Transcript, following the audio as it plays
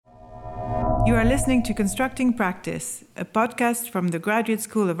You are listening to Constructing Practice, a podcast from the Graduate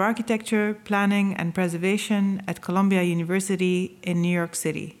School of Architecture, Planning and Preservation at Columbia University in New York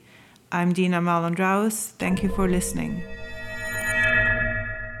City. I'm Dina Malandraus. Thank you for listening.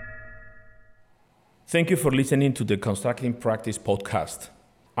 Thank you for listening to the Constructing Practice podcast.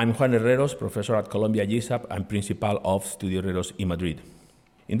 I'm Juan Herreros, professor at Columbia GSAP and principal of Studio Herreros in Madrid.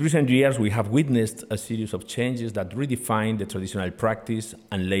 In recent years, we have witnessed a series of changes that redefine the traditional practice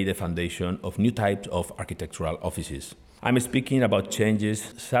and lay the foundation of new types of architectural offices. I'm speaking about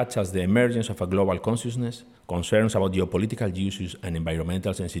changes such as the emergence of a global consciousness, concerns about geopolitical issues and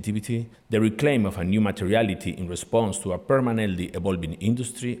environmental sensitivity, the reclaim of a new materiality in response to a permanently evolving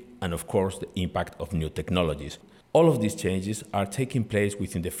industry, and of course, the impact of new technologies. All of these changes are taking place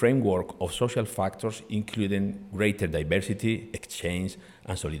within the framework of social factors, including greater diversity, exchange,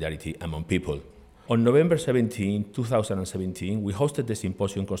 and solidarity among people. On November 17, 2017, we hosted the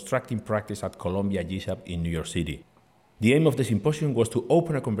symposium Constructing Practice at Columbia GSAP in New York City. The aim of the symposium was to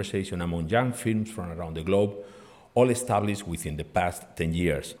open a conversation among young firms from around the globe, all established within the past 10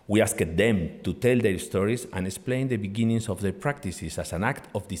 years. We asked them to tell their stories and explain the beginnings of their practices as an act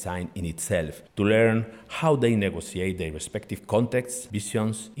of design in itself, to learn how they negotiate their respective contexts,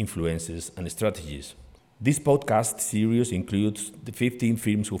 visions, influences, and strategies. This podcast series includes the 15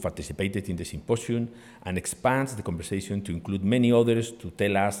 firms who participated in the symposium and expands the conversation to include many others to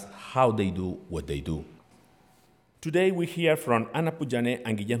tell us how they do what they do. Today we hear from Ana Pujané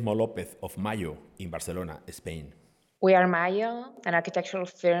and Guillermo López of Mayo in Barcelona, Spain. We are Mayo, an architectural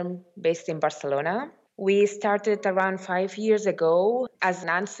firm based in Barcelona. We started around 5 years ago as an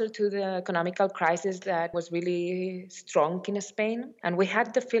answer to the economical crisis that was really strong in Spain. And we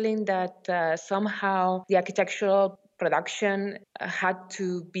had the feeling that somehow the architectural production had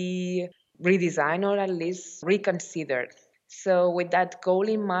to be redesigned or at least reconsidered. So with that goal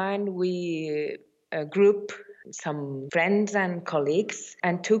in mind, we grouped some friends and colleagues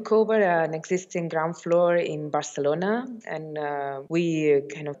and took over an existing ground floor in Barcelona, and we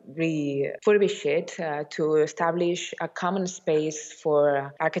kind of refurbished it to establish a common space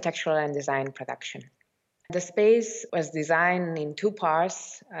for architectural and design production. The space was designed in two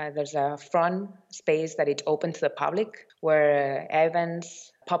parts. There's a front space that is open to the public where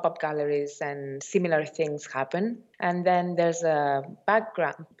events, pop-up galleries and similar things happen. And then there's a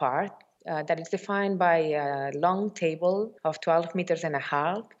background part that is defined by a long table of 12 meters and a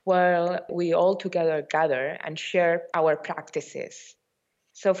half, where we all together gather and share our practices.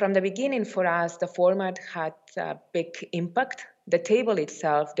 So from the beginning, for us, the format had a big impact. The table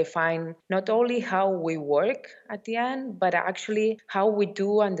itself defined not only how we work at the end, but actually how we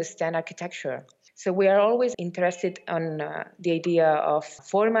do understand architecture. So we are always interested on the idea of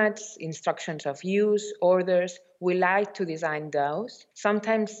formats, instructions of use, orders. We like to design those.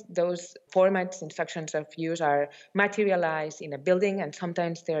 Sometimes those formats, instructions of use are materialized in a building, and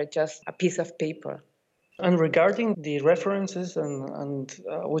sometimes they're just a piece of paper. And regarding the references and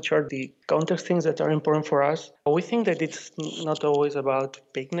which are the context things that are important for us, we think that it's not always about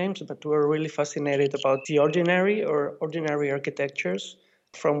big names, but we're really fascinated about the ordinary or ordinary architectures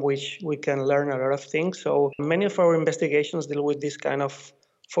from which we can learn a lot of things. So many of our investigations deal with this kind of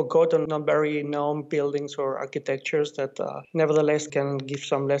forgotten, not very known buildings or architectures that nevertheless can give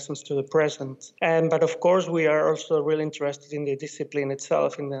some lessons to the present. But of course, we are also really interested in the discipline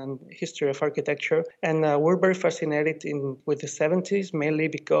itself, in the history of architecture. And we're very fascinated with the 70s, mainly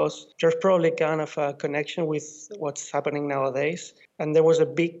because there's probably kind of a connection with what's happening nowadays. And there was a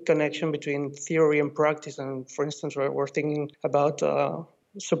big connection between theory and practice. And for instance, we're thinking about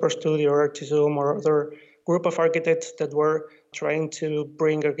Superstudio or Artisum or other group of architects that were trying to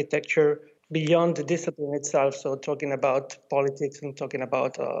bring architecture beyond the discipline itself. So talking about politics and talking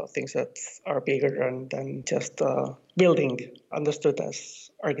about things that are bigger than just building, understood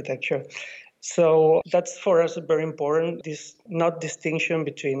as architecture. So that's for us very important, this not distinction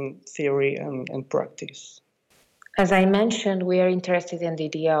between theory and practice. As I mentioned, we are interested in the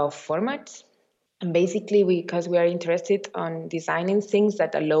idea of formats. And basically, because we are interested on designing things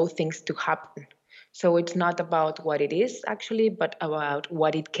that allow things to happen. So it's not about what it is actually, but about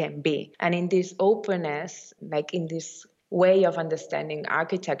what it can be. And in this openness, like in this way of understanding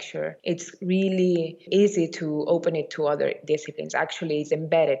architecture, it's really easy to open it to other disciplines. Actually, it's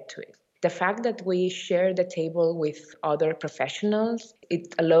embedded to it. The fact that we share the table with other professionals,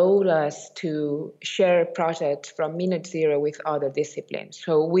 it allowed us to share projects from minute zero with other disciplines.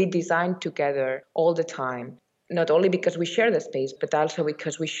 So we design together all the time, not only because we share the space, but also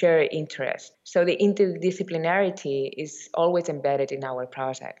because we share interest. So the interdisciplinarity is always embedded in our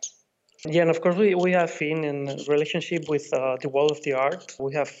projects. Yeah, and of course, we have been in a relationship with the world of the art.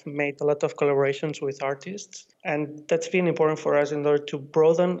 We have made a lot of collaborations with artists, and that's been important for us in order to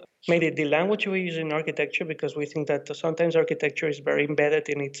broaden maybe the language we use in architecture, because we think that sometimes architecture is very embedded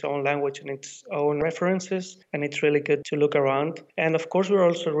in its own language and its own references, and it's really good to look around. And of course, we're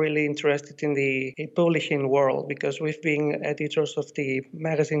also really interested in the publishing world, because we've been editors of the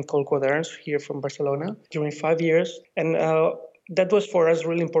magazine called Quaderns here from Barcelona during 5 years. And that was for us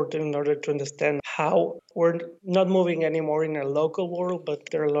really important in order to understand how we're not moving anymore in a local world, but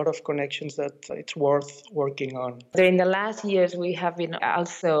there are a lot of connections that it's worth working on. During the last years, we have been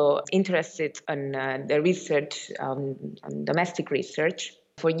also interested in the research, on domestic research.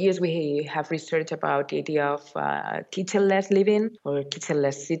 For years, we have researched about the idea of kitchenless living or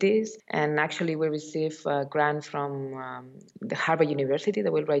kitchenless cities. And actually, we received a grant from the Harvard University,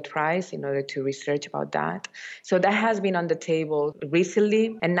 the Wheelwright Prize, in order to research about that. So that has been on the table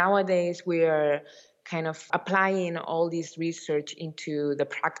recently. And nowadays, we are kind of applying all this research into the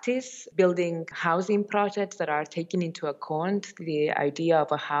practice, building housing projects that are taking into account the idea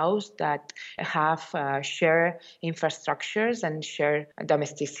of a house that have shared infrastructures and shared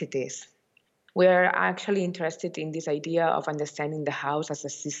domesticities. We're actually interested in this idea of understanding the house as a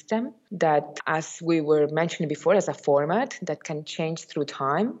system that, as we were mentioning before, as a format that can change through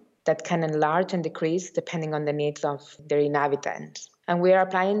time, that can enlarge and decrease depending on the needs of their inhabitants. And we are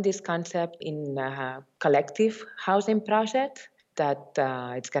applying this concept in a collective housing project that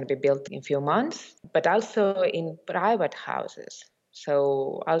it's going to be built in a few months, but also in private houses,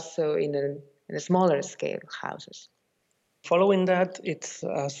 so also in a smaller scale houses. Following that, it's,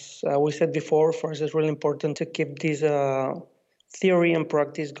 as we said before, for us it's really important to keep this theory and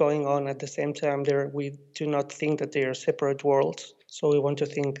practice going on at the same time. We do not think that they are separate worlds, so we want to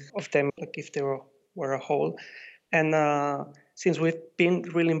think of them like if they were a whole. And since we've been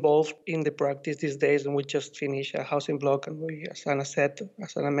really involved in the practice these days, and we just finished a housing block, and we, as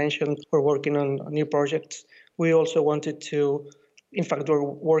Anna mentioned, we're working on new projects. We also wanted to, in fact, we're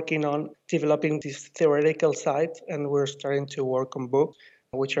working on developing this theoretical side, and we're starting to work on books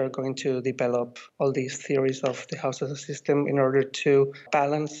which are going to develop all these theories of the house as a system in order to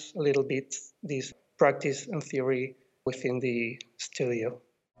balance a little bit this practice and theory within the studio.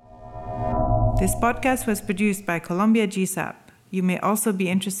 This podcast was produced by Columbia GSAPP. You may also be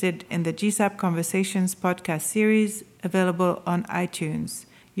interested in the GSAPP Conversations podcast series, available on iTunes.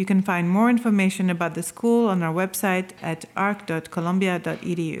 You can find more information about the school on our website at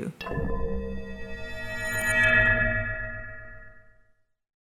arc.columbia.edu.